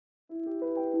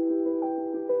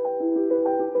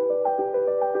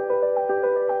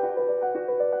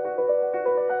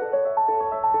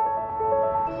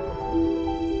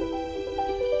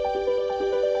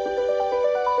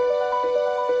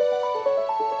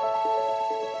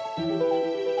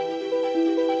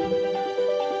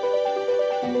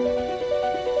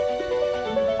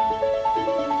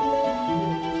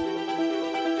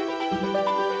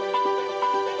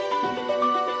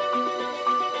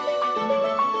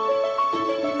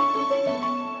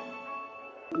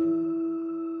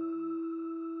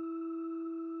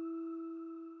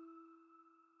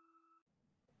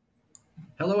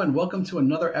Hello and welcome to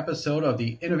another episode of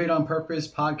the Innovate on Purpose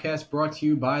podcast brought to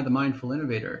you by the Mindful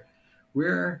Innovator,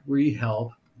 where we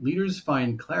help leaders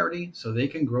find clarity so they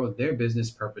can grow their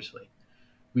business purposefully.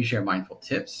 We share mindful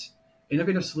tips,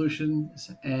 innovative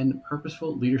solutions, and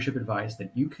purposeful leadership advice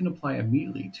that you can apply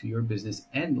immediately to your business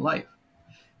and life.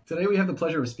 Today we have the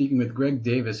pleasure of speaking with Greg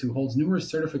Davis, who holds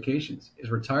numerous certifications, is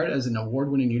retired as an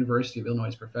award-winning University of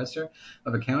Illinois professor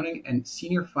of accounting and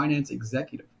senior finance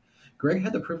executive. Greg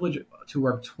had the privilege to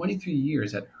work 23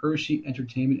 years at Hershey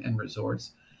Entertainment and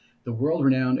Resorts, the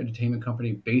world-renowned entertainment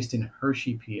company based in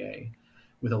Hershey, PA,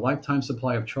 with a lifetime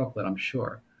supply of chocolate, I'm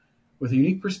sure. With a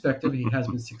unique perspective, he has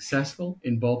been successful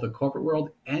in both the corporate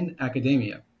world and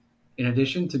academia, in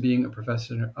addition to being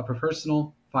a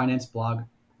professional finance blog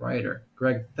writer.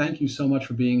 Greg, thank you so much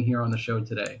for being here on the show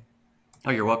today. Oh,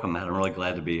 you're welcome, Matt. I'm really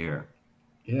glad to be here.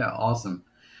 Yeah, awesome.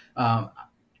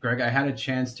 Greg, I had a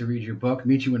chance to read your book,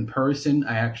 meet you in person.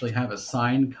 I actually have a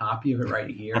signed copy of it right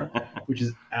here, which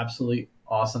is absolutely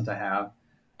awesome to have.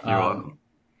 You're welcome.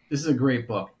 This is a great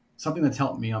book, something that's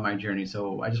helped me on my journey.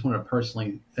 So I just want to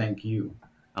personally thank you.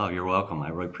 Oh, you're welcome. I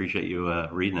really appreciate you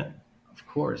reading it. Of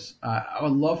course. I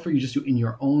would love for you just to, in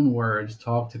your own words,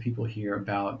 talk to people here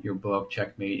about your book,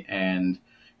 Checkmate, and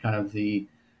kind of the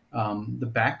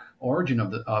back origin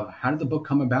of how did the book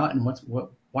come about and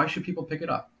why should people pick it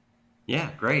up?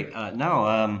 Yeah, great.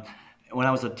 When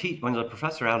I was a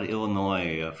professor out at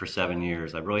Illinois for 7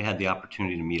 years, I really had the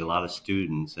opportunity to meet a lot of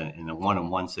students in a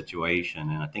one-on-one situation.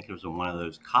 And I think it was in one of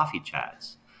those coffee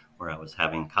chats where I was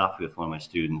having coffee with one of my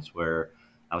students where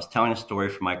I was telling a story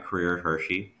from my career at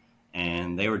Hershey,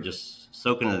 and they were just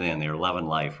soaking it in. They were loving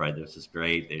life, right? This is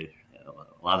great. They had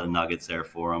a lot of nuggets there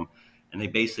for them. And they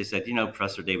basically said,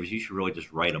 Professor Davis, you should really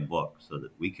just write a book so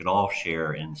that we could all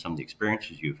share in some of the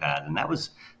experiences you've had. And that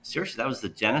was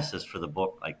the genesis for the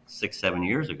book like 6-7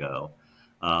 years ago.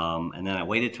 And then I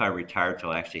waited till I retired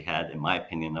till I actually had, in my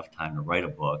opinion, enough time to write a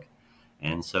book.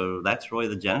 And so that's really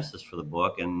the genesis for the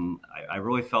book. And I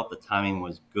really felt the timing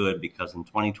was good because in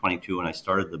 2022, when I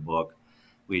started the book,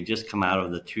 we had just come out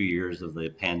of the 2 years of the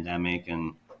pandemic.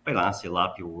 And quite honestly, a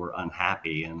lot of people were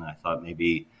unhappy. And I thought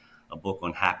maybe a book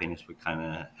on happiness would kind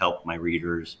of help my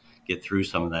readers get through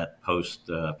some of that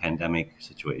post-pandemic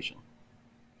situation.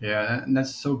 Yeah, and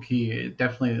that's so key.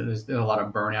 Definitely, there's a lot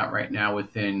of burnout right now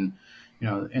within,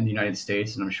 in the United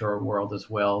States, and I'm sure world as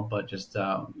well. But just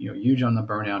huge on the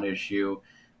burnout issue.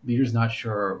 Leaders not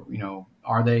sure,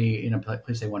 are they in a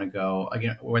place they want to go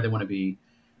again, where they want to be,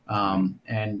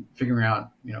 and figuring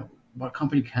out, what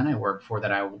company can I work for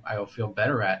that I will feel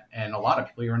better at. And a lot of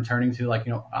people are turning to I'm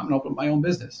going to open my own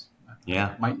business.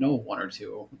 Yeah, I might know one or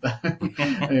two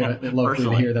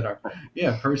locally here that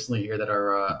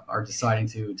are deciding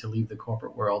to leave the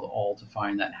corporate world all to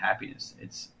find that happiness.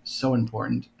 It's so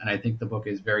important, and I think the book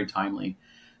is very timely.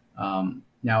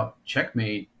 Now,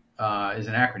 Checkmate is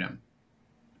an acronym,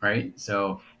 right?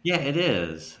 So yeah, it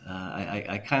is.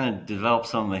 I kind of developed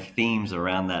some of my themes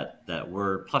around that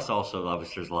word. Plus, also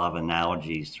obviously, there's a lot of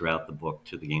analogies throughout the book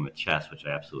to the game of chess, which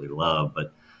I absolutely love.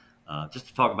 But just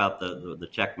to talk about the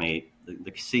Checkmate,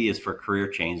 the C is for career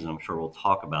change, and I'm sure we'll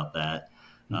talk about that.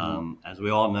 Mm-hmm. As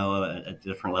we all know, at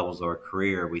different levels of our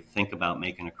career, we think about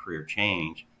making a career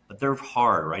change, but they're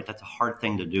hard, right? That's a hard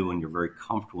thing to do when you're very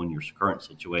comfortable in your current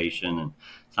situation, and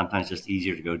sometimes it's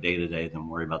easier to go day to day than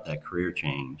worry about that career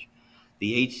change.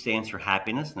 The H stands for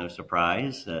happiness, no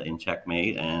surprise, in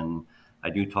Checkmate, and I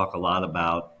do talk a lot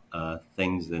about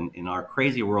things in our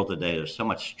crazy world today. There's so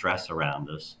much stress around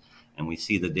us, and we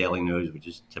see the daily news, which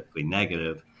is typically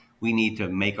negative. We need to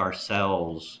make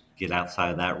ourselves get outside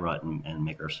of that rut and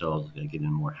make ourselves get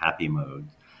in more happy mode.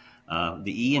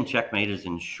 The E in Checkmate is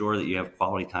ensure that you have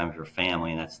quality time with your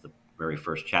family, and that's the very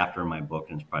first chapter in my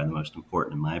book, and it's probably the most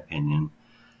important in my opinion.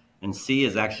 And C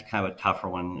is actually kind of a tougher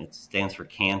one. It stands for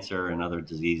cancer and other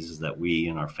diseases that we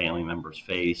and our family members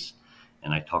face,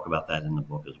 and I talk about that in the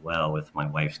book as well with my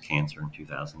wife's cancer in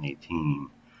 2018.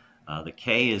 The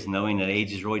K is knowing that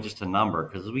age is really just a number,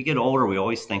 because as we get older, we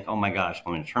always think, oh my gosh,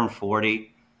 I'm going to turn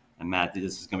 40. And Matt,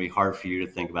 this is going to be hard for you to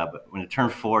think about, but when I turn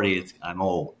 40, I'm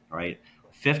old, right?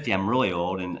 50, I'm really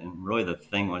old. And really the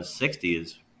thing was 60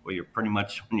 is, well, you're pretty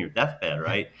much on your deathbed,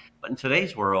 right? But in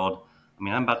today's world, I'm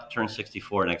about to turn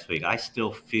 64 next week. I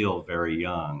still feel very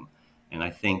young. And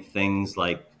I think things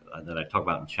like that I talk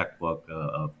about in Checkbook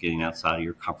of getting outside of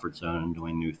your comfort zone and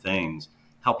doing new things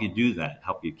help you do that,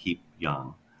 help you keep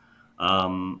young.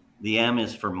 The M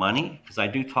is for money, because I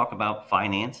do talk about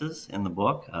finances in the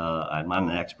book. I'm not an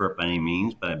expert by any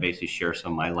means, but I basically share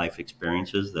some of my life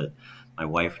experiences that my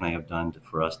wife and I have done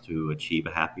for us to achieve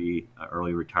a happy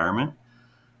early retirement.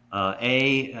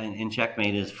 A in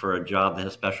Checkmate is for a job that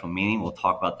has special meaning. We'll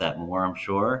talk about that more, I'm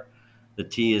sure. The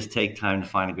T is take time to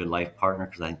find a good life partner,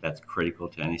 because I think that's critical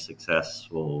to any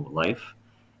successful life.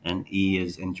 And E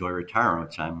is enjoy retirement,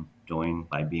 which I'm doing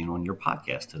by being on your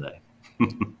podcast today.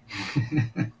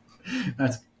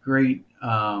 That's great.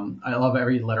 I love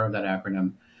every letter of that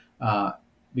acronym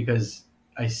because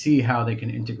I see how they can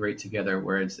integrate together.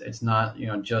 Where it's not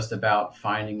just about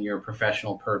finding your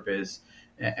professional purpose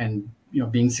and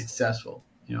being successful.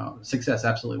 Success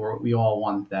absolutely. We all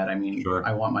want that. I mean, Sure.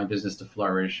 I want my business to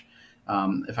flourish.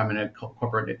 If I'm in a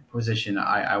corporate position,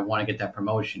 I want to get that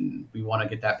promotion. We want to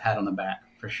get that pat on the back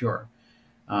for sure.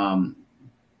 Um,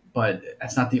 but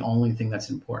that's not the only thing that's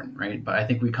important, right? But I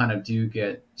think we kind of do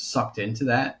get sucked into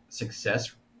that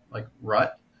success like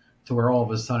rut to where all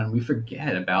of a sudden we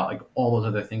forget about like all those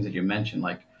other things that you mentioned.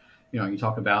 Like, you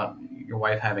talk about your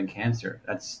wife having cancer.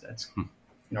 That's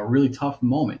a really tough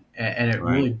moment, and it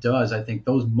Right. really does. I think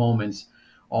those moments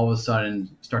all of a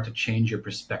sudden start to change your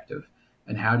perspective,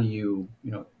 and how do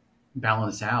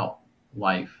balance out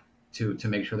life to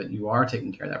make sure that you are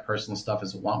taking care of that personal stuff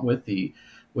as well with the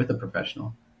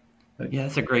professional. Yeah,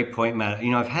 that's a great point, Matt.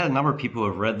 I've had a number of people who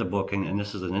have read the book, and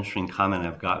this is an interesting comment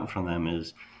I've gotten from them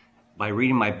is by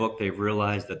reading my book, they've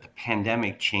realized that the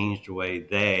pandemic changed the way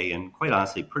they, and quite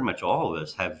honestly, pretty much all of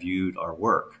us have viewed our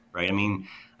work, right? I mean,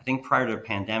 I think prior to the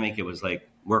pandemic, it was like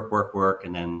work, work, work,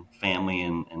 and then family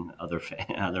and other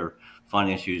other fun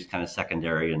issues kind of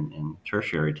secondary and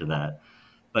tertiary to that.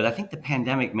 But I think the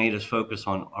pandemic made us focus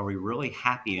on, are we really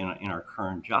happy in our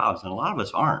current jobs? And a lot of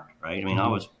us aren't, right? I mean,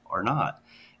 all of us are not.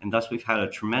 And thus we've had a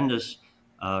tremendous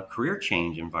career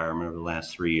change environment over the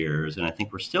last 3 years. And I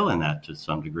think we're still in that to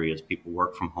some degree as people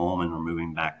work from home and are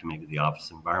moving back to maybe the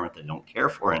office environment they don't care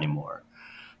for anymore.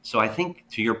 So I think,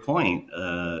 to your point,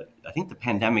 I think the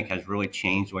pandemic has really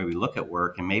changed the way we look at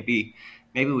work, and maybe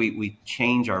we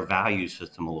change our value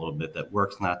system a little bit, that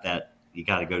work's not that you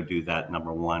got to go do that,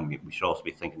 number one. We should also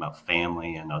be thinking about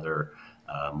family and other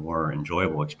more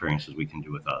enjoyable experiences we can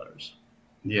do with others.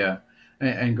 Yeah.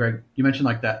 And Greg, you mentioned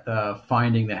like that,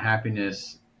 finding the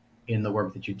happiness in the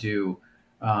work that you do.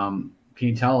 Can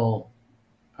you tell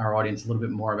our audience a little bit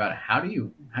more about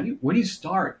where do you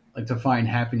start like to find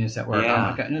happiness at work? Yeah.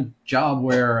 I'm like in a job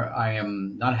where I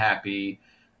am not happy.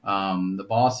 The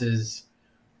boss is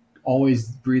always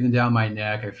breathing down my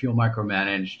neck. I feel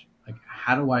micromanaged. Like,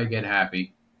 how do I get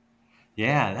happy?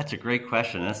 Yeah, that's a great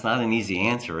question. That's not an easy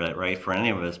answer, right, for any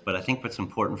of us. But I think what's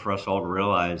important for us all to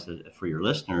realize, that for your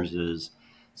listeners, is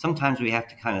sometimes we have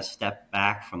to kind of step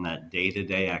back from that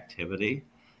day-to-day activity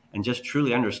and just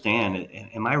truly understand,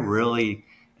 am I really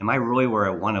where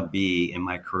I want to be in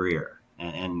my career?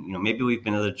 And maybe we've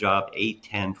been at a job 8,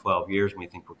 10, 12 years, and we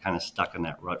think we're kind of stuck in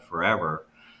that rut forever.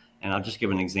 And I'll just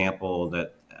give an example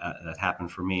that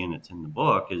happened for me, and it's in the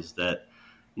book, is that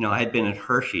I had been at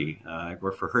Hershey. I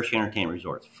worked for Hershey Entertainment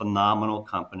Resorts, phenomenal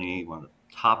company, one of the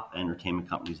top entertainment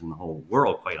companies in the whole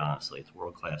world, quite honestly. It's a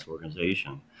world-class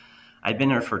organization. I'd been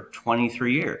there for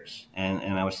 23 years, and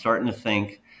I was starting to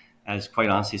think, as quite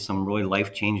honestly, some really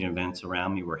life-changing events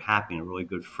around me were happening. A really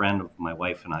good friend of my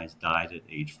wife and I's died at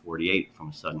age 48 from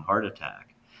a sudden heart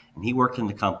attack, and he worked in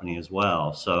the company as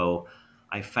well. So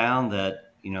I found that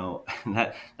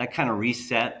that kind of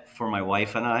reset for my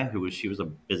wife and I, she was a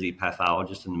busy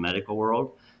pathologist in the medical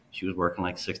world. She was working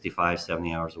like 65,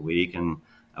 70 hours a week, and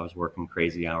I was working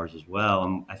crazy hours as well.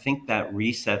 And I think that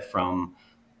reset from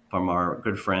our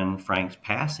good friend Frank's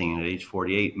passing at age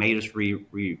 48 made us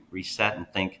reset and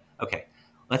think, okay,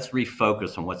 let's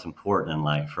refocus on what's important in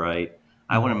life, right?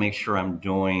 I want to make sure I'm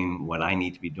doing what I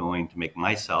need to be doing to make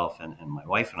myself and my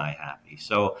wife and I happy.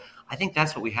 So I think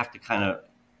that's what we have to kind of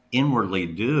inwardly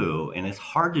do. And it's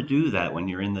hard to do that when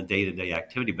you're in the day-to-day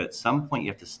activity. But at some point you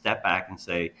have to step back and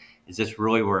say, is this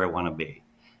really where I want to be?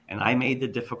 And I made the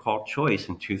difficult choice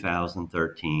in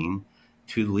 2013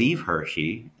 to leave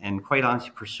Hershey and quite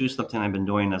honestly pursue something I've been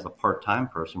doing as a part-time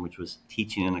person, which was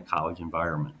teaching in a college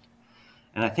environment.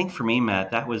 And I think for me,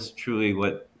 Matt, that was truly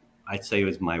what I'd say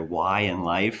was my why in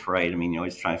life, right? I mean, you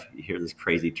always try to hear this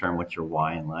crazy term, what's your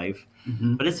why in life?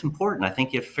 Mm-hmm. But it's important. I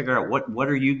think you have to figure out what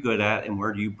are you good at and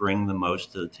where do you bring the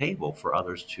most to the table for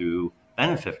others to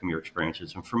benefit from your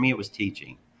experiences. And for me, it was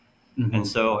teaching. Mm-hmm. And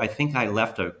so I think I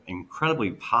left an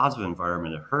incredibly positive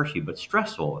environment at Hershey, but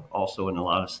stressful also in a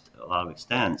lot of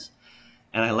extents.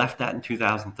 And I left that in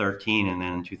 2013, and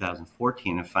then in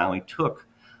 2014, I finally took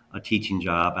a teaching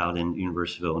job out in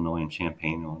University of Illinois in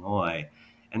Champaign, Illinois.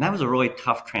 And that was a really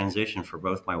tough transition for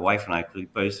both my wife and I, because we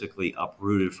basically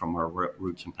uprooted from our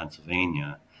roots in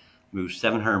Pennsylvania, moved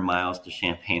 700 miles to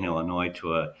Champaign, Illinois,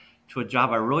 to to a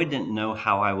job I really didn't know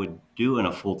how I would do in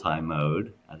a full-time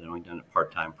mode. I'd only done it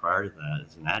part-time prior to that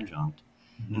as an adjunct.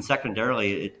 Mm-hmm. And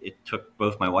secondarily, it took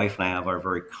both my wife and I out of our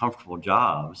very comfortable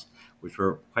jobs, which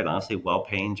were quite honestly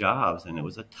well-paying jobs. And it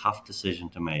was a tough decision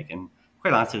to make. And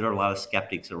quite honestly, there were a lot of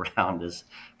skeptics around us,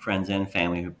 friends and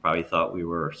family, who probably thought we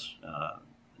were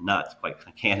nuts, quite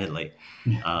candidly.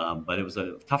 But it was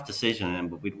a tough decision,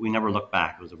 but we never looked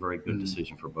back. It was a very good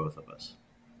decision for both of us.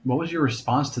 What was your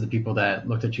response to the people that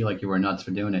looked at you like you were nuts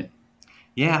for doing it?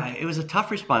 Yeah, it was a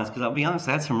tough response because I'll be honest,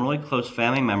 I had some really close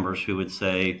family members who would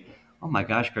say, "Oh my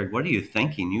gosh, Greg, what are you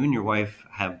thinking? You and your wife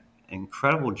have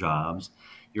incredible jobs.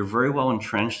 You're very well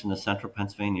entrenched in the central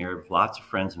Pennsylvania area with lots of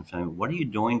friends and family. What are you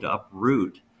doing to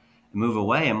uproot and move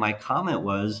away?" And my comment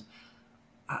was,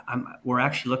 we're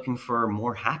actually looking for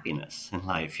more happiness in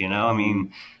life. I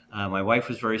mean, my wife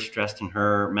was very stressed in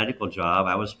her medical job.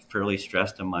 I was fairly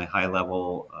stressed in my high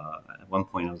level. At one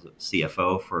point, I was a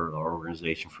CFO for our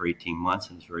organization for 18 months.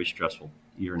 And it was a very stressful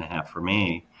year and a half for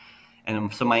me.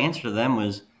 And so my answer to them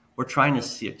was, we're trying to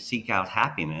seek out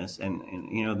happiness. And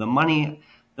the money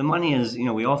is,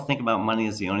 we all think about money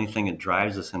as the only thing that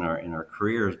drives us in our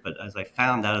careers. But as I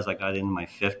found out as I got into my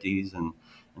 50s and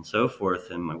so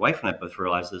forth, and my wife and I both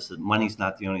realized this, that money's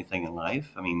not the only thing in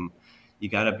life. I mean, you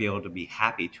got to be able to be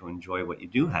happy to enjoy what you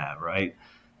do have, right?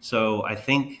 So I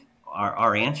think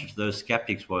our answer to those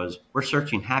skeptics was, we're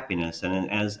searching happiness.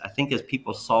 And as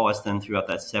people saw us then throughout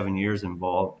that 7 years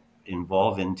evolve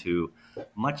into a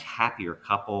much happier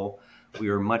couple. We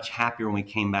were much happier when we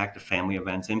came back to family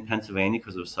events in Pennsylvania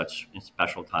because it was such a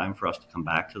special time for us to come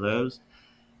back to those.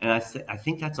 And I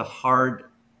think that's a hard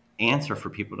answer for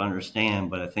people to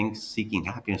understand, but I think seeking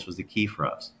happiness was the key for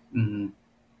us. Mm-hmm.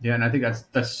 Yeah, and I think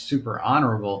that's super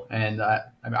honorable, and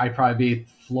I'd probably be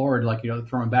floored,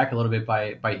 thrown back a little bit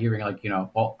by hearing,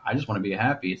 well, I just want to be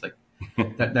happy. It's like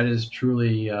that is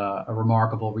truly a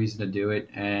remarkable reason to do it,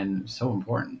 and so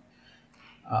important.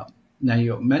 Now,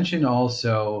 you mentioned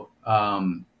also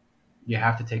you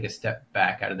have to take a step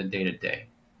back out of the day to day,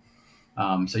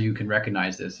 so you can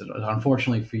recognize this.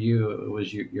 Unfortunately for you, it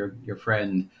was your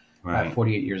friend. Right.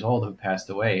 48 years old who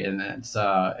passed away, and it's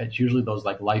usually those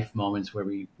life moments where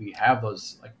we have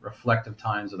those reflective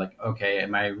times of okay,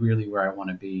 am I really where I want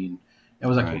to be? And it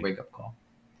was a wake up call.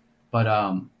 But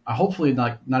hopefully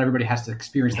not everybody has to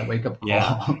experience that wake up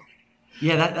call.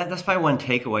 Yeah, that's probably one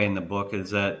takeaway in the book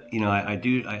is that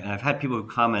I've had people who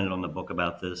commented on the book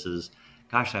about this is,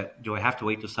 gosh, do I have to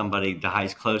wait till somebody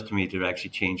dies close to me to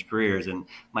actually change careers? And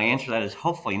my answer to that is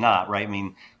hopefully not, right? I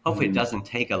mean, hopefully it doesn't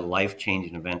take a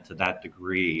life-changing event to that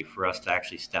degree for us to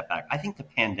actually step back. I think the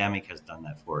pandemic has done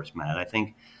that for us, Matt. I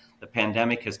think the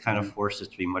pandemic has kind of forced us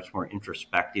to be much more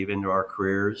introspective into our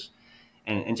careers.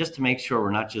 And just to make sure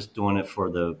we're not just doing it for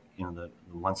the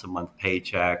once-a-month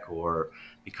paycheck or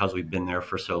because we've been there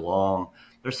for so long.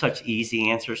 There's such easy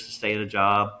answers to stay at a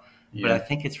job. Yeah. But I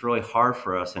think it's really hard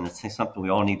for us, and it's something we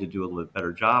all need to do a little bit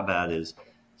better job at, is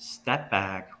step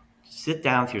back, sit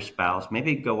down with your spouse,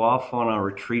 maybe go off on a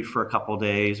retreat for a couple of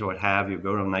days or what have you,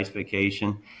 go to a nice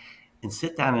vacation, and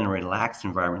sit down in a relaxed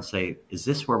environment and say, is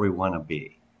this where we want to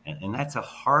be? And that's a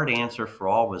hard answer for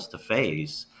all of us to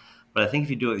face. But I think if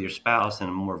you do it with your spouse in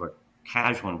a more of a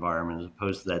casual environment as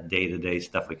opposed to that day-to-day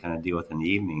stuff we kind of deal with in the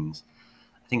evenings,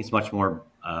 I think it's much more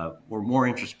we're more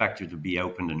introspective to be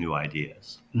open to new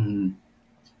ideas. Mm-hmm.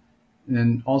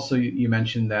 And also, you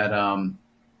mentioned that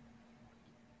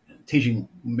teaching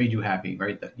made you happy,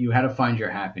 right? That you had to find your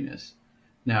happiness.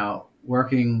 Now,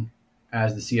 working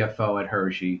as the CFO at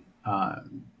Hershey,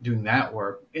 doing that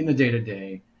work in the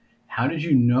day-to-day, how did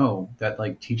you know that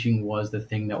teaching was the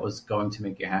thing that was going to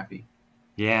make you happy?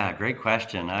 Yeah, great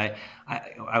question. I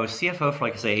was CFO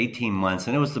for 18 months,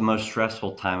 and it was the most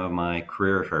stressful time of my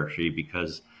career at Hershey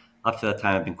because up to that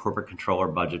time I've been corporate controller,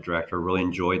 budget director, really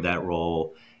enjoyed that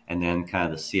role, and then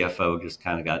kind of the CFO just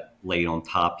kind of got laid on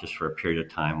top just for a period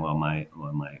of time while my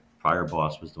prior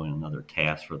boss was doing another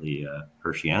task for the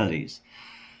Hershey entities.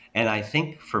 And I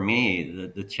think for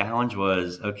me the challenge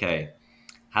was, okay,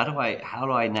 how do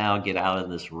I now get out of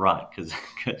this rut?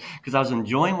 Because I was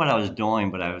enjoying what I was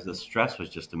doing, but the stress was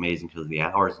just amazing because of the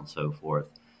hours and so forth.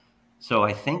 So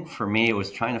I think for me, it was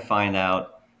trying to find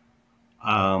out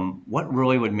what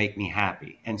really would make me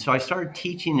happy. And so I started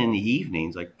teaching in the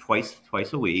evenings, twice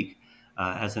a week,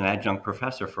 as an adjunct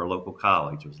professor for a local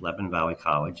college. It was Lebanon Valley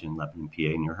College in Lebanon,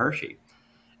 PA, near Hershey.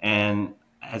 And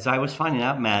as I was finding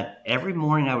out, Matt, every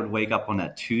morning I would wake up on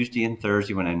that Tuesday and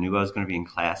Thursday when I knew I was going to be in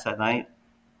class that night.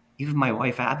 Even my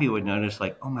wife, Abby, would notice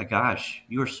oh my gosh,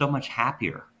 you are so much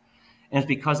happier. And it's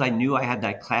because I knew I had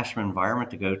that classroom environment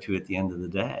to go to at the end of the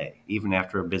day, even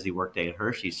after a busy workday at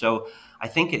Hershey. So I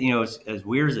think, as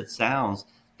weird as it sounds,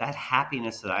 that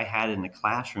happiness that I had in the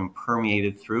classroom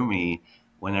permeated through me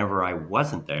whenever I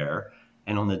wasn't there.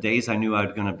 And on the days I knew I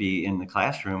was going to be in the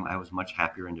classroom, I was a much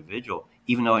happier individual,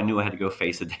 even though I knew I had to go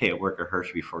face a day at work at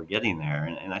Hershey before getting there.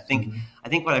 And I think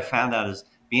what I found out is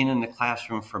being in the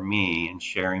classroom for me and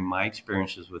sharing my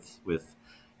experiences with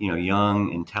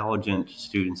young, intelligent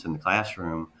students in the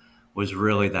classroom was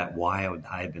really that why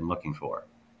I had been looking for.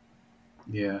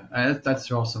 Yeah,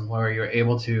 that's awesome. Where you're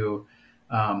able to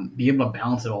be able to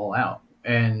balance it all out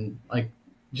and like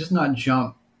just not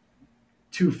jump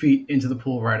 2 feet into the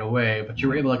pool right away, but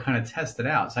you're able to kind of test it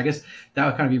out. So I guess that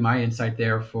would kind of be my insight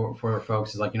there for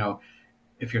folks is like,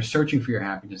 if you're searching for your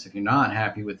happiness, if you're not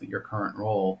happy with your current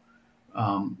role,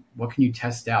 what can you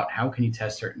test out? How can you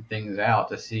test certain things out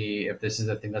to see if this is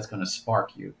a thing that's going to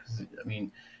spark you? Because I mean,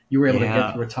 you were able to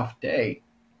get through a tough day.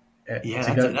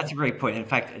 Yeah, that's a great point. In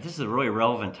fact, this is a really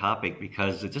relevant topic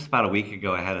because just about a week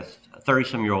ago, I had a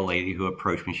 30-some-year-old lady who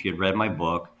approached me. She had read my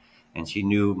book, and she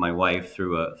knew my wife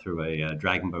through a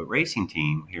dragon boat racing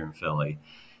team here in Philly.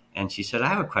 And she said, "I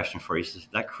have a question for you." She says,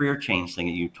 "That career change thing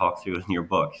that you talked through in your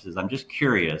book." She says, "I'm just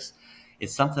curious.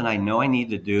 It's something I know I need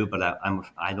to do, but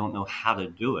I don't know how to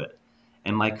do it."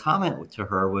 And my comment to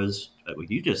her was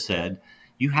what you just said.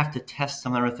 You have to test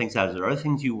some other things out. Is there other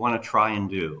things you want to try and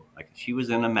do? Like she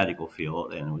was in a medical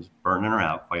field and it was burning her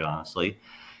out, quite honestly.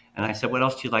 And I said, "What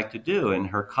else do you like to do?" And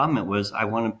her comment was, "I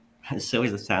want to, as silly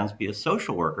as it sounds, be a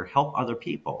social worker, help other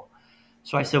people."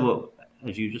 So I said, "Well,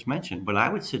 as you just mentioned, what I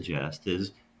would suggest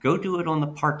is go do it on the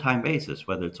part-time basis,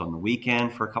 whether it's on the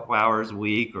weekend for a couple hours a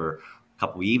week or a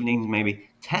couple evenings, maybe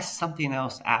test something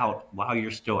else out while you're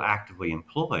still actively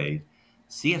employed.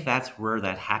 See if that's where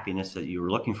that happiness that you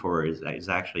were looking for is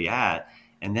actually at.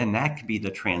 And then that could be the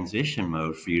transition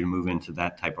mode for you to move into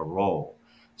that type of role."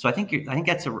 So I think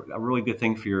that's a really good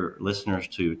thing for your listeners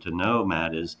to know,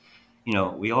 Matt, is,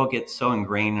 we all get so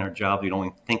ingrained in our job, we don't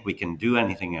even think we can do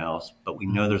anything else, but we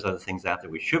know there's other things out there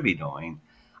we should be doing.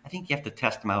 I think you have to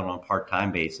test them out on a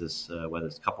part-time basis, whether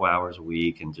it's a couple hours a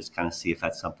week, and just kind of see if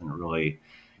that's something that really,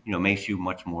 makes you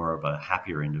much more of a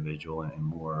happier individual and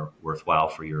more worthwhile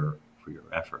for your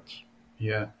efforts.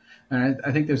 Yeah. And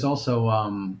I think there's also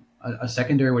a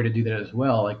secondary way to do that as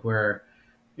well, like where,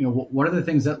 what are the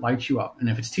things that light you up? And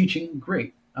if it's teaching,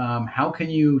 great. How can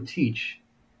you teach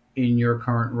in your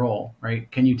current role,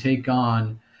 right? Can you take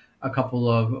on a couple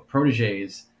of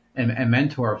proteges and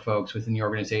mentor folks within the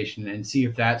organization and see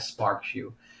if that sparks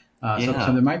you? So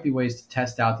there might be ways to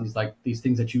test out these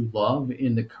things that you love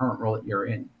in the current role that you're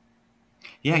in.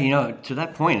 Yeah, to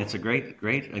that point, it's a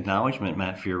great acknowledgement,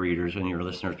 Matt, for your readers and your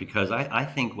listeners, because I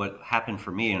think what happened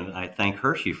for me, and I thank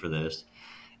Hershey for this,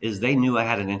 is they knew I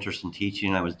had an interest in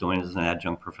teaching. I was doing it as an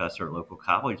adjunct professor at local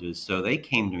colleges. So they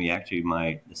came to me, actually,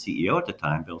 the CEO at the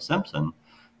time, Bill Simpson,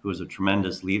 who was a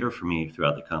tremendous leader for me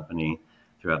throughout the company,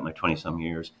 throughout my 20-some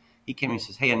years. He came and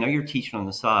says, "Hey, I know you're teaching on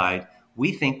the side.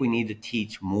 We think we need to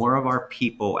teach more of our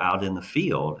people out in the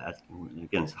field."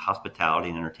 Again, it's a hospitality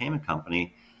and entertainment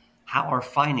company. How our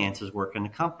finances work in the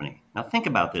company. Now think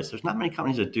about this. There's not many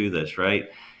companies that do this, right?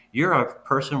 You're a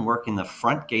person working the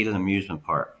front gate of an amusement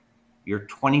park. You're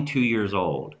 22 years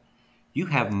old. You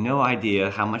have no idea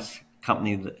how much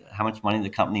money the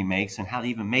company makes and how to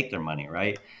even make their money,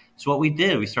 right? So what we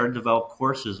did, we started to develop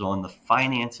courses on the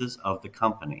finances of the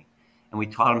company. And we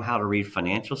taught them how to read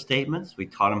financial statements. We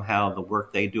taught them how the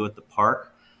work they do at the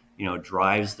park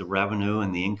drives the revenue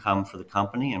and the income for the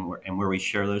company, and where we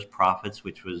share those profits,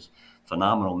 which was a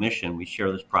phenomenal mission. We share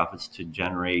those profits to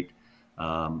generate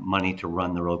money to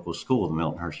run the local school, the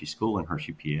Milton Hershey School in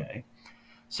Hershey, PA.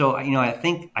 So, I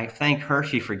thank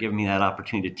Hershey for giving me that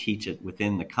opportunity to teach it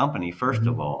within the company, first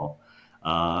of all,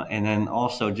 and then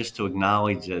also just to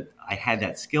acknowledge that I had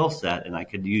that skill set and I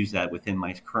could use that within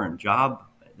my current job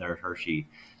there at Hershey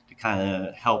to kind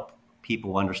of help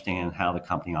people understand how the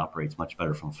company operates much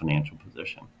better from a financial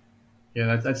position.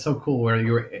 Yeah, that's so cool where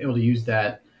you were able to use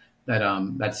that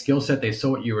skill set. They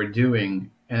saw what you were doing,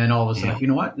 and then all of a sudden, you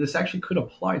know what? This actually could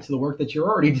apply to the work that you're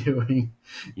already doing.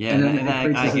 Yeah, and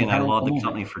I love the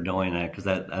company for doing that, because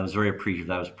I was very appreciative.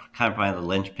 That was kind of probably the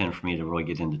linchpin for me to really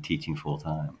get into teaching full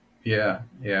time. Yeah,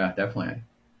 definitely.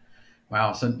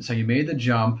 Wow. So you made the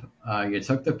jump. You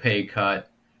took the pay cut.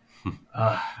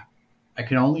 I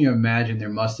can only imagine there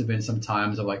must have been some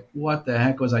times of like, what the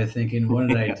heck was I thinking? What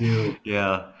did I do?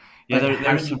 Yeah.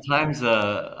 There's some times,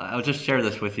 I'll just share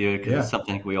this with you because it's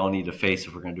something we all need to face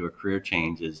if we're going to do a career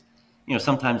change is,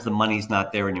 sometimes the money's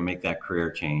not there when you make that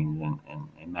career change.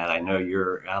 And Matt, I know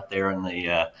you're out there in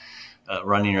the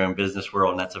running your own business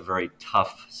world, and that's a very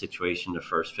tough situation to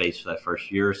first face for that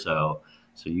first year or so.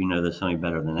 So you know this only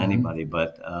better than anybody.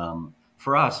 But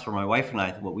for us, for my wife and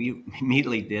I, what we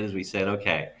immediately did is we said,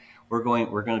 okay, we're going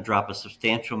to drop a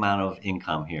substantial amount of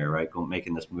income here, right?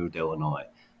 Making this move to Illinois.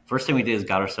 First thing we did is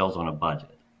got ourselves on a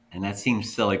budget. And that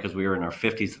seems silly because we were in our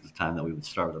 50s at the time that we would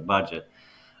start with a budget.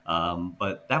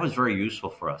 But that was very useful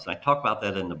for us. And I talk about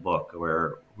that in the book,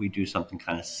 where we do something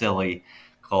kind of silly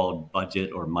called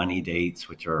budget or money dates,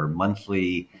 which are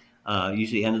monthly.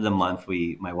 Usually end of the month,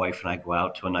 my wife and I go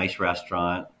out to a nice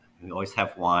restaurant. We always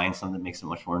have wine, something that makes it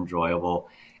much more enjoyable.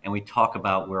 And we talk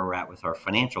about where we're at with our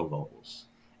financial goals.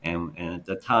 And at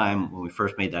the time when we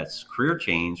first made that career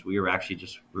change, we were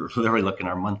literally looking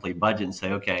at our monthly budget and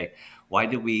say, okay, why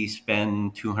did we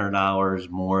spend $200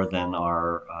 more than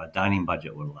our dining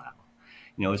budget would allow?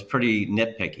 It's pretty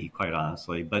nitpicky, quite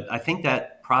honestly. But I think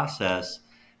that process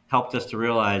helped us to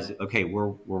realize, okay, we're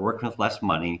working with less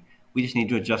money. We just need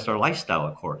to adjust our lifestyle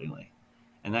accordingly.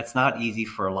 And that's not easy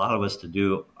for a lot of us to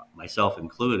do, myself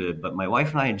included. But my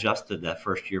wife and I adjusted that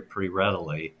first year pretty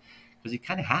readily, because you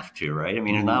kind of have to, right? I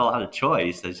mean, there's not a lot of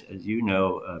choice, as you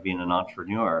know, being an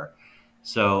entrepreneur.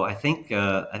 So I think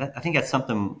that's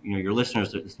something, your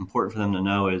listeners, it's important for them to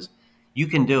know is you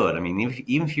can do it. I mean,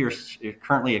 even if you're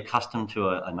currently accustomed to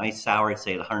a nice salary,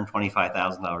 say at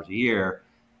 $125,000 a year,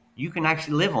 you can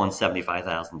actually live on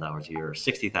 $75,000 a year or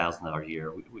 $60,000 a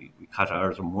year. We cut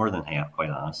ours more than half,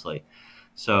 quite honestly.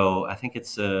 So I think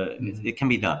it can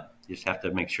be done. You just have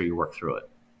to make sure you work through it.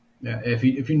 Yeah, if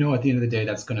you know at the end of the day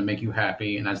that's going to make you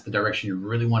happy and that's the direction you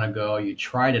really want to go, you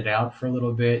tried it out for a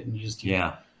little bit and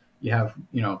you have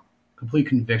complete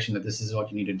conviction that this is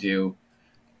what you need to do,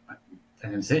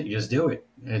 and that's it. You just do it.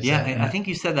 I think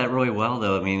you said that really well,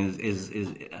 though. I mean,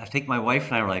 I think my wife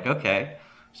and I were like, okay,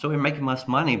 so we're making less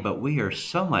money, but we are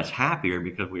so much happier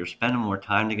because we were spending more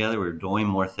time together. We were doing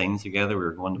more things together. We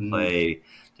were going to play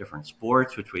different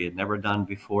sports, which we had never done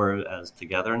before as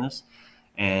togetherness.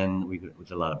 And we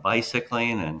did a lot of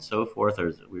bicycling and so forth.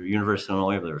 We were University of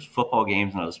Illinois, there was football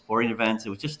games and other sporting events. It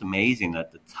was just amazing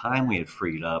that the time we had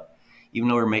freed up, even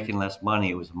though we were making less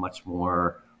money, it was a much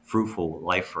more fruitful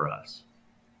life for us.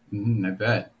 I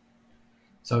bet.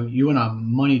 So you went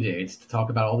on money dates to talk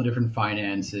about all the different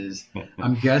finances.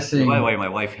 I'm guessing. By the way, my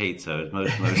wife hates those.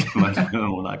 Most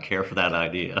women will not care for that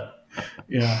idea.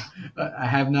 Yeah, I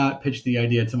have not pitched the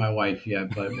idea to my wife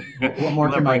yet, but what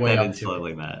more can my way up to?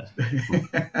 Slowly, Matt.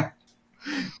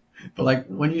 But like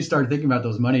when you start thinking about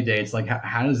those money dates, like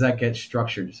how does that get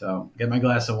structured? So get my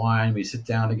glass of wine, we sit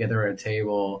down together at a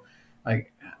table.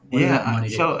 Like, what does that money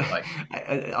date look like?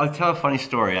 I'll tell a funny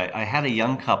story. I had a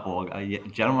young couple, a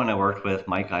gentleman I worked with,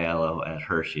 Mike Aiello at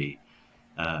Hershey.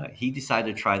 He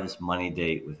decided to try this money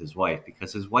date with his wife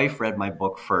because his wife read my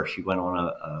book first. She went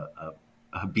on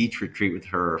a beach retreat with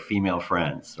her female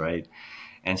friends, right?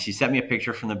 And she sent me a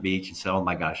picture from the beach and said, "Oh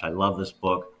my gosh, I love this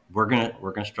book. We're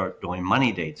gonna start doing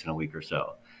money dates in a week or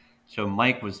so." So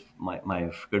Mike was my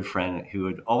good friend who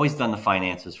had always done the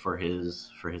finances for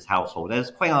his household,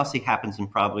 as quite honestly happens in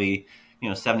probably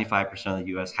 75% of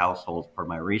the U.S. households per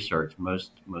my research.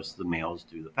 Most of the males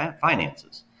do the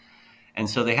finances, and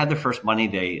so they had their first money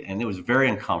date, and it was very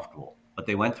uncomfortable. But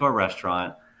they went to a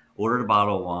restaurant, ordered a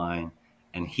bottle of wine,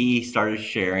 and he started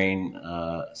sharing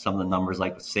some of the numbers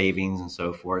like savings and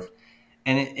so forth.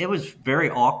 And it was very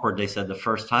awkward, they said, the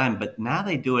first time, but now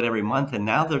they do it every month. And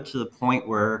now they're to the point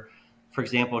where, for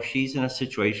example, she's in a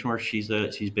situation where she's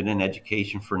been in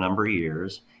education for a number of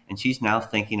years, and she's now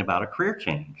thinking about a career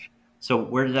change. So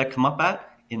where did that come up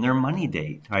at? In their money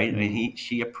date, right? Mm-hmm. I mean,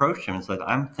 she approached him and said,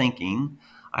 "I'm thinking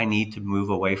I need to move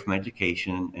away from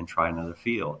education and try another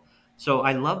field." So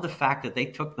I love the fact that they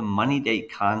took the money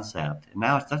date concept, and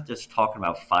now it's not just talking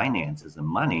about finances and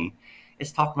money,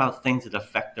 it's talking about things that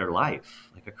affect their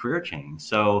life, like a career change.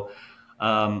 So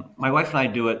my wife and I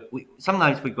do it.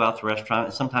 Sometimes we go out to a restaurant,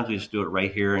 and sometimes we just do it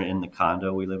right here in the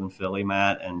condo. We live in Philly,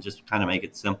 Matt, and just kind of make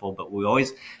it simple. But we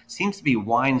always, seems to be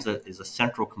wine is a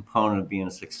central component of being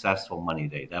a successful money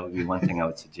date. That would be one thing I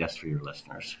would suggest for your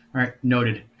listeners. All right,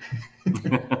 noted.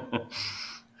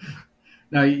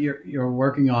 Now you're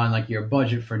working on like your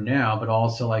budget for now, but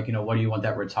also like, what do you want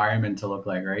that retirement to look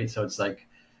like, right? So it's like,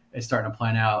 it's starting to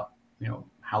plan out,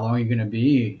 how long are you going to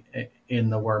be in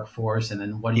the workforce, and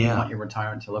then what do you want your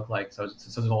retirement to look like? So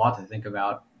there's a lot to think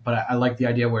about, but I like the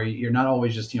idea where you're not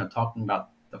always just, talking about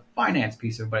the finance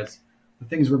piece of it, but it's the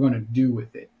things we're going to do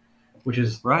with it, which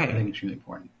is, right, I think, extremely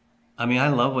important. I mean, I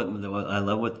love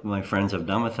what my friends have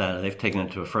done with that. They've taken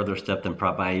it to a further step than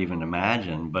probably I even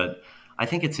imagined, but I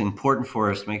think it's important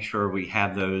for us to make sure we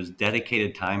have those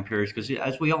dedicated time periods because,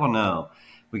 as we all know,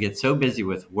 we get so busy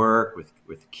with work,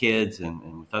 with kids,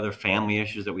 and with other family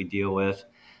issues that we deal with,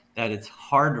 that it's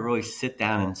hard to really sit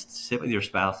down and sit with your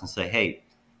spouse and say, hey,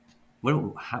 what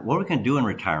are we going to do in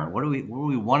retirement? What do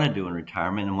we want to do in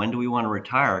retirement? And when do we want to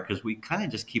retire? Because we kind of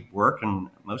just keep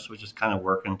working. Most of us just kind of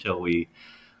work until we,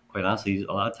 quite honestly,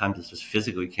 a lot of times it's just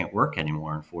physically can't work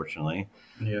anymore, unfortunately.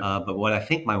 Yeah. But what I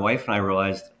think my wife and I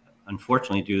realized,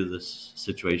 unfortunately, due to this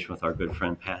situation with our good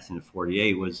friend passing at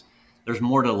 48, was there's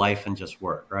more to life than just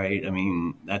work, right? I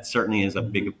mean, that certainly is a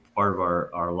big part of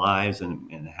our lives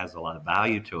and it has a lot of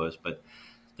value to us. But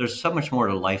there's so much more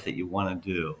to life that you want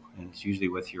to do. And it's usually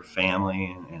with your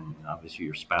family and obviously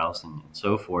your spouse and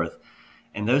so forth.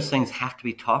 And those things have to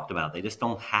be talked about. They just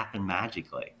don't happen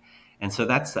magically. And so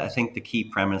that's, I think, the key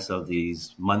premise of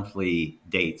these monthly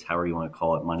dates, however you want to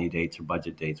call it, money dates or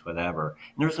budget dates, whatever.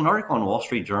 And there's an article in Wall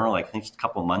Street Journal, I think just a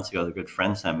couple of months ago, that a good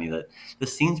friend sent me, that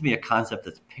this seems to be a concept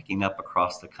that's picking up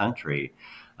across the country,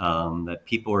 that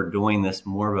people are doing this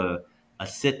more of a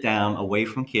sit down away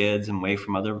from kids and away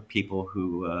from other people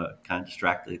who kind of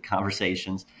distract the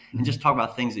conversations and just talk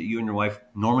about things that you and your wife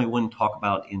normally wouldn't talk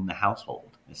about in the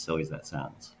household, as silly as that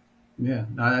sounds. Yeah,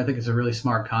 I think it's a really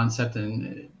smart concept,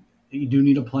 and you do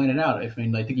need to plan it out. I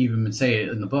mean, I think you even say it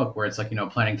in the book where it's like,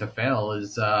 planning to fail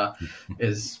is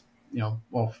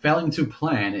failing to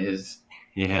plan is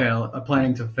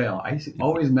planning to fail. I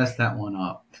always mess that one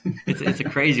up. It's a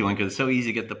crazy one because it's so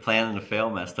easy to get the plan and the fail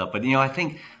messed up. But, I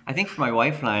think for my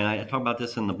wife and I talk about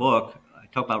this in the book, I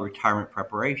talk about retirement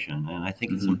preparation. And I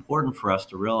think it's important for us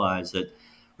to realize that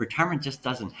retirement just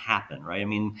doesn't happen, right? I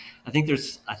mean, I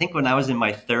think when I was in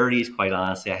my 30s, quite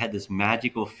honestly, I had this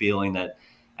magical feeling that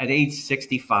at age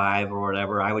 65 or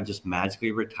whatever, I would just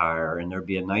magically retire and there'd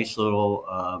be a nice little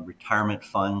retirement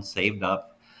fund saved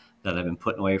up that I've been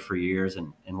putting away for years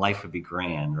and life would be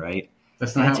grand, right?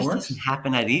 That's not how it works. It just doesn't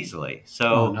happen that easily.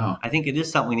 So no. I think it is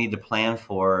something we need to plan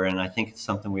for. And I think it's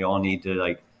something we all need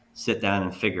to sit down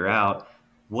and figure out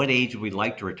what age we'd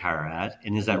like to retire at.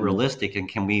 And is that realistic? And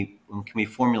can we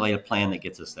formulate a plan that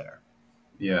gets us there?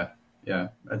 Yeah. Yeah,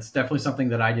 that's definitely something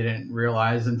that I didn't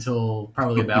realize until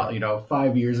probably about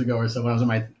 5 years ago or so when I was in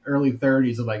my early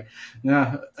 30s. I'm like,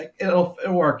 nah, it'll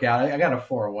work out. I got a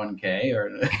 401k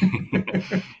or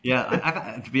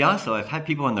yeah. To be honest, though, I've had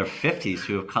people in their 50s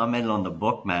who have commented on the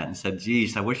book, Matt, and said,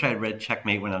 "Geez, I wish I had read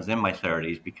Checkmate when I was in my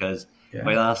 30s because,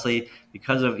 quite honestly,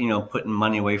 because of putting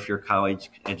money away for your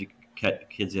college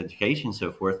kids' education and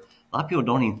so forth, a lot of people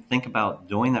don't even think about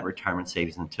doing that retirement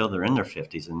savings until they're in their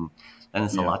 50s and." And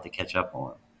it's a lot to catch up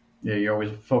on. Yeah, you're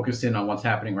always focused in on what's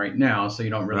happening right now, so you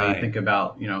don't really think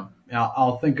about,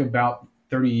 I'll think about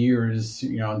 30 years,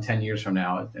 and 10 years from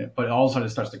now, but all of a sudden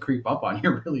it starts to creep up on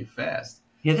you really fast.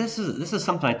 Yeah, this is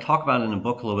something I talk about in the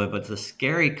book a little bit, but it's a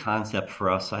scary concept for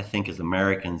us, I think, as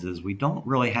Americans, is we don't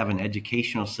really have an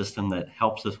educational system that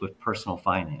helps us with personal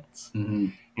finance.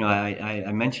 Mm-hmm.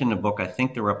 I mentioned in the book, I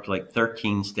think there were up to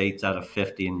 13 states out of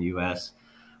 50 in the U.S.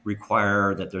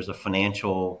 require that there's a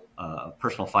financial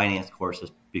personal finance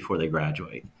courses before they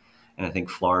graduate. And I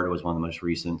think Florida was one of the most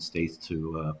recent states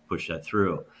to push that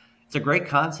through. It's a great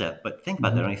concept, but think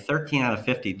about that. Only 13 out of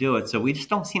 50 do it. So we just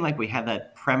don't seem like we have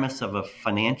that premise of a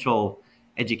financial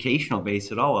educational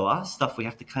base at all. A lot of stuff we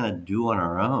have to kind of do on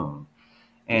our own.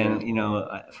 And,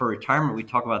 for retirement, we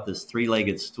talk about this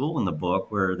three-legged stool in the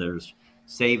book where there's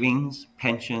savings,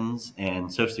 pensions,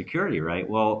 and Social Security, right?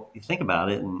 Well, you think about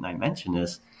it, and I mentioned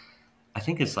this, I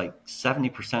think it's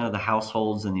 70% of the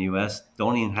households in the U.S.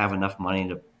 don't even have enough money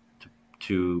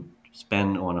to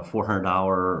spend on a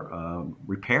 $400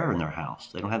 repair in their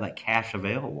house. They don't have that cash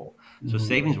available. So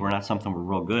savings were not something we're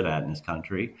real good at in this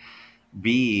country.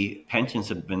 B, pensions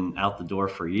have been out the door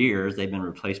for years. They've been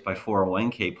replaced by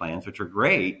 401k plans, which are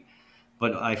great.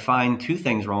 But I find two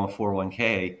things wrong with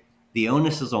 401k. The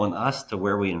onus is on us to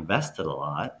where we invested a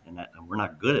lot, and we're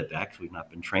not good at that because we've not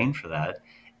been trained for that.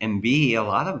 And B, a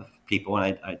lot of people,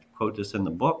 and I quote this in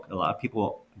the book, a lot of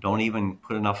people don't even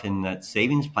put enough in that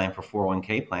savings plan for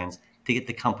 401k plans to get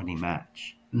the company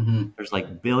match. There's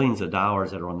billions of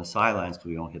dollars that are on the sidelines because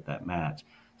we don't hit that match.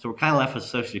 So we're kind of left with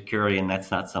Social Security, and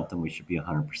that's not something we should be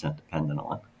 100% dependent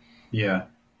on. Yeah.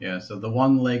 Yeah. So the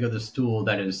one leg of the stool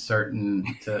that is certain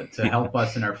to help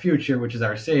us in our future, which is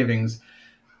our savings,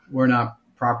 we're not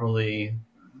properly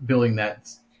building that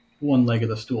one leg of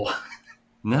the stool.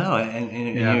 No,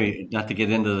 and not to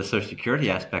get into the Social Security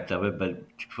aspect of it, but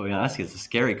to be honest, it's a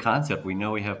scary concept. We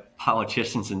know we have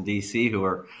politicians in D.C. who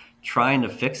are trying to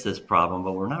fix this problem,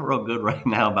 but we're not real good right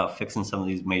now about fixing some of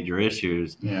these major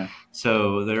issues. Yeah.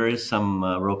 So there is some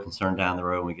real concern down the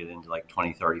road when we get into like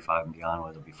 2035 and beyond,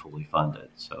 whether it'll be fully funded.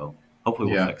 So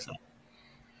hopefully we'll fix that.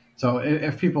 So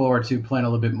if people were to plan a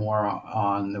little bit more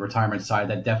on the retirement side,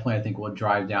 that definitely I think will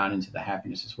drive down into the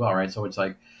happiness as well, right? So it's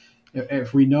like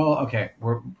if we know, okay,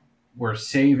 we're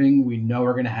saving, we know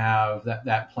we're going to have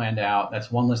that planned out.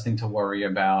 That's one less thing to worry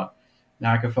about.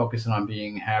 Now I can focus on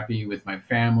being happy with my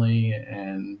family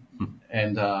and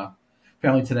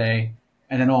family today,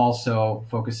 and then also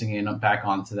focusing in back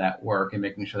onto that work and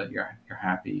making sure that you're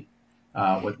happy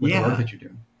with the work that you're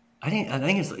doing. I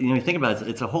think it's, you think about it,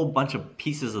 it's a whole bunch of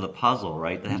pieces of the puzzle,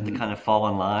 right? That have to kind of fall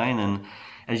in line. And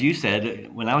as you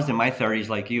said, when I was in my 30s,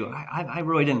 like you, I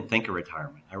really didn't think of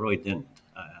retirement. I really didn't.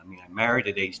 I mean, I married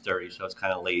at age 30, so I was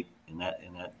kind of late in that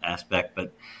aspect.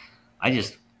 But I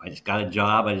just got a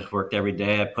job. I just worked every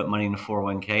day. I put money in the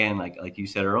 401k, and like you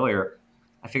said earlier,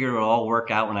 I figured it would all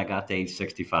work out when I got to age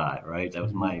 65, right? That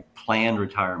was my planned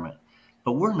retirement.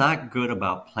 But we're not good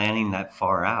about planning that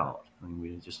far out. I mean,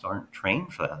 we just aren't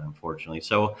trained for that, unfortunately.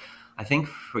 So I think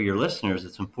for your listeners,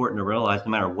 it's important to realize no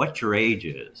matter what your age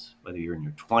is, whether you're in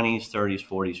your 20s, 30s,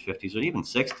 40s, 50s, or even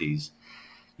 60s,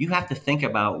 you have to think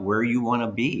about where you want to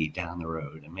be down the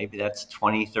road. And maybe that's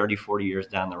 20, 30, 40 years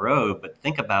down the road, but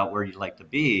think about where you'd like to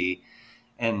be.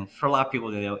 And for a lot of people,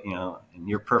 and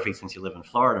you're perfect since you live in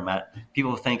Florida, Matt,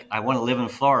 people think, I want to live in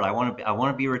Florida. I want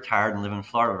to be retired and live in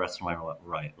Florida the rest of my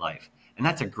life. And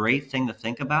that's a great thing to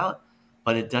think about,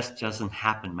 but it just doesn't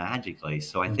happen magically.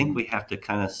 So I think we have to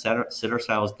kind of sit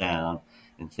ourselves down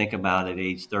and think about at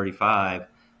age 35,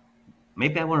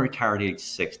 maybe I want to retire at age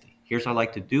 60. Here's what I'd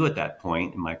like to do at that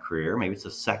point in my career. Maybe it's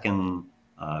a second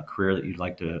career that you'd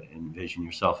like to envision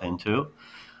yourself into.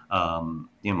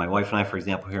 My wife and I, for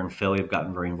example, here in Philly, have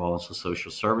gotten very involved in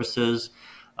social services.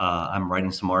 I'm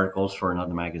writing some articles for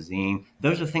another magazine.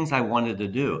 Those are things I wanted to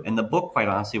do. And the book, quite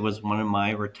honestly, was one of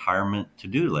my retirement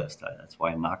to-do list. That's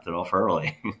why I knocked it off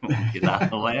early, get out of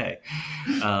the way.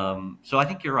 So I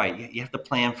think you're right. You have to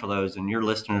plan for those. And your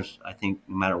listeners, I think,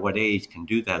 no matter what age, can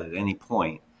do that at any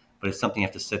point. But it's something you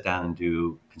have to sit down and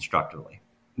do constructively.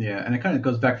 Yeah, and it kind of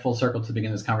goes back full circle to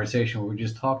begin this conversation where we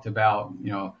just talked about,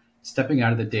 stepping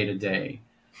out of the day-to-day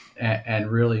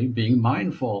and really being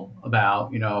mindful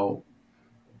about,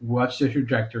 what's the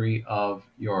trajectory of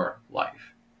your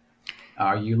life?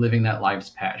 Are you living that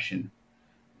life's passion?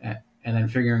 And then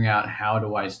figuring out, how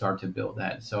do I start to build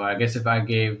that? So I guess if I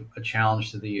gave a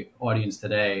challenge to the audience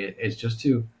today, it's just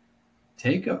to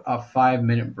take a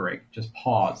 5-minute break, just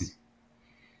pause,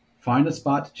 find a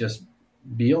spot to just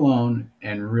be alone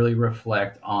and really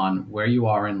reflect on where you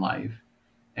are in life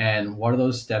and what are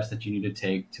those steps that you need to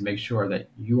take to make sure that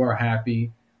you are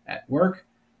happy at work,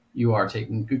 you are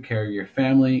taking good care of your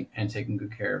family, and taking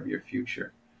good care of your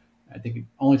future. I think it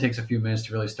only takes a few minutes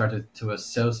to really start to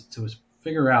assess, to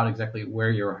figure out exactly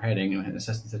where you're heading and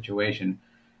assess the situation,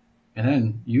 and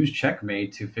then use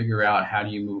Checkmate to figure out how do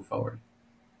you move forward.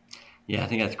 Yeah, I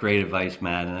think that's great advice,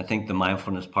 Matt. And I think the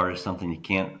mindfulness part is something you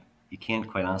can't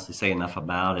quite honestly say enough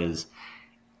about. Is,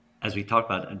 as we talked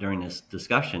about during this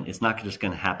discussion, it's not just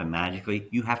going to happen magically.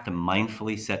 You have to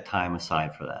mindfully set time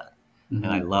aside for that. And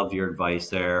I love your advice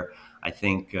there. I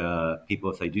think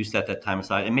people, if they do set that time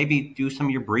aside and maybe do some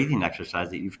of your breathing exercise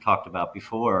that you've talked about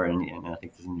before, and I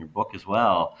think this is in your book as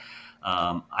well.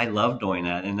 I love doing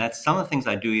that. And that's some of the things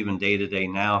I do even day to day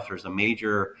now. If there's a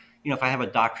major, if I have a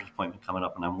doctor's appointment coming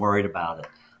up and I'm worried about it,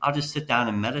 I'll just sit down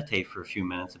and meditate for a few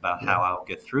minutes about how I'll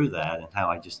get through that and how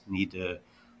I just need to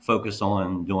focus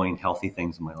on doing healthy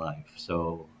things in my life.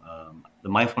 So the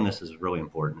mindfulness is really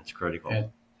important. It's critical. Yeah.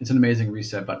 It's an amazing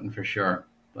reset button for sure.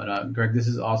 But Greg, this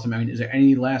is awesome. I mean, is there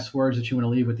any last words that you want to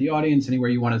leave with the audience? Anywhere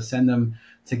you want to send them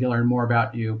to learn more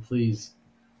about you, please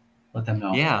let them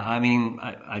know. Yeah, I mean,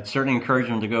 I'd certainly encourage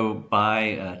them to go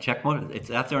buy Checkmate. It's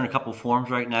out there in a couple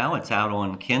forms right now. It's out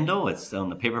on Kindle. It's on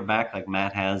the paperback like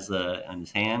Matt has in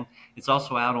his hand. It's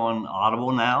also out on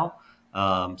Audible now.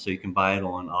 So you can buy it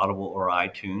on Audible or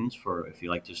iTunes for if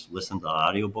you like to just listen to the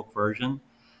audiobook version.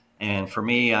 And for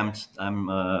me, I'm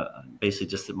basically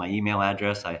just at my email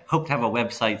address. I hope to have a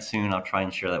website soon. I'll try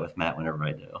and share that with Matt whenever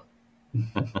I do.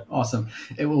 Awesome.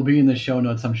 It will be in the show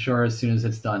notes, I'm sure, as soon as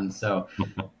it's done. So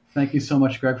thank you so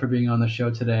much, Greg, for being on the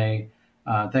show today.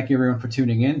 Thank you, everyone, for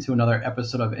tuning in to another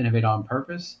episode of Innovate on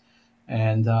Purpose.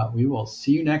 And we will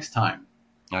see you next time.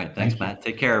 All right. Thanks, Matt.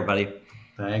 Take care, everybody.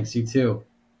 Thanks. You too.